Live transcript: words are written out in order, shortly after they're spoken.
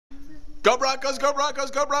Go Broncos, go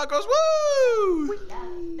Broncos, go Broncos, woo!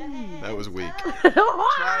 That was weak.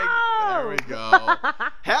 There we go.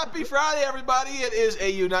 Happy Friday, everybody. It is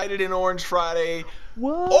a United in Orange Friday.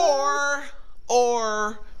 What?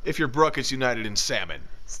 Or if you're Brooke, it's United in Salmon.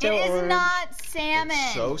 Still it is orange. not salmon.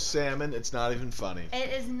 It's so salmon, it's not even funny.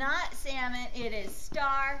 It is not salmon. It is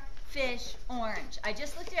starfish orange. I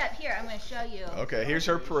just looked it up. Here, I'm going to show you. Okay, here's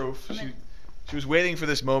her proof. She was waiting for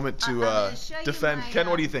this moment to defend. Ken,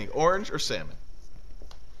 what do you think? Orange or salmon?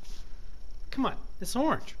 Come on, it's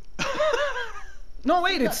orange. No,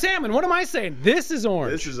 wait, it's salmon. What am I saying? This is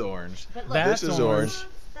orange. This is orange. That's this is orange.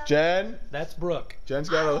 Jen? That's Brooke. Jen's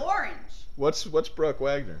got a... orange. What's Brooke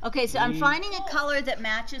Wagner? Okay, so I'm finding a color that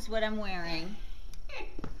matches what I'm wearing.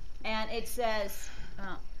 And it says...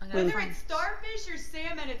 Oh, whether it's starfish or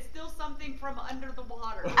salmon, it's still something from under the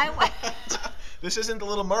water. This isn't the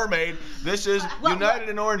Little Mermaid. This is United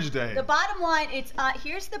in Orange Day. The bottom line, it's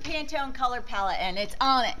here's the Pantone color palette, and it's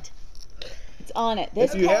on it. It's on it.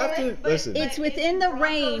 This If you have color, to listen. it's within the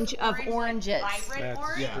range of oranges. Like vibrant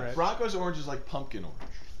orange? Yeah, Broncos orange is like pumpkin orange.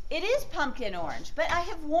 It is pumpkin orange, but I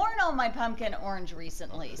have worn all my pumpkin orange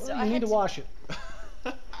recently, so I You need had to wash it.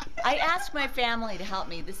 I asked my family to help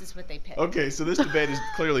me. This is what they picked. Okay, so this debate is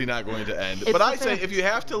clearly not going to end. But I say if you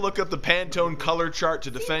have to look up the Pantone color chart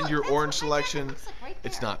to defend your orange selection,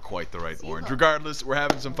 it's not quite the right orange. Regardless, we're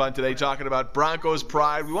having some fun today talking about Broncos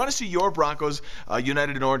pride. We want to see your Broncos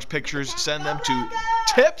United in Orange pictures. Send them to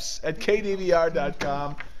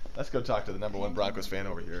tips@kdvr.com. Let's go talk to the #1 Broncos fan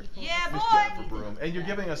over here. Yeah, Miss boy. Jennifer Broom. And you're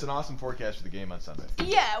giving us an awesome forecast for the game on Sunday.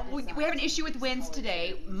 Yeah, we have an issue with winds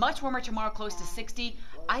today. Much warmer tomorrow, close to 60.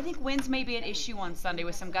 I think winds may be an issue on Sunday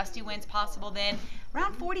with some gusty winds possible then.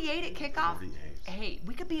 Around 48 at kickoff. 48. Hey,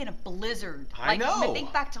 we could be in a blizzard. I know.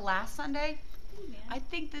 Think back to last Sunday. I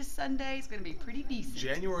think this Sunday is going to be pretty decent.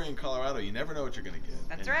 January in Colorado, you never know what you're going to get.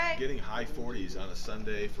 That's And right. Getting high 40s on a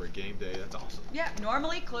Sunday for a game day, that's awesome. Yeah,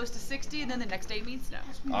 normally close to 60, and then the next day means snow.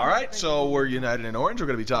 All right, so we're United in Orange. We're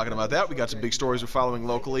going to be talking about that. We got some big stories we're following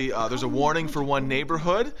locally. There's a warning for one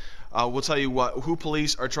neighborhood. We'll tell you who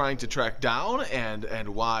police are trying to track down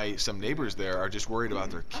and why some neighbors there are just worried about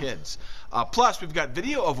their kids. Plus, we've got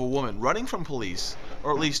video of a woman running from police,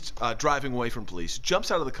 or at least driving away from police, jumps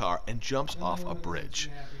out of the car and jumps off a bridge.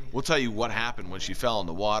 We'll tell you what happened when she fell in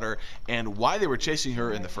the water and why they were chasing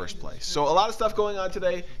her in the first place. So a lot of stuff going on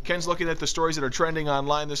today. Ken's looking at the stories that are trending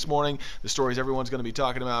online this morning, the stories everyone's going to be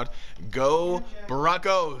talking about. Go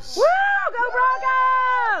Broncos! Woo! Go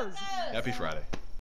Broncos! Happy Friday.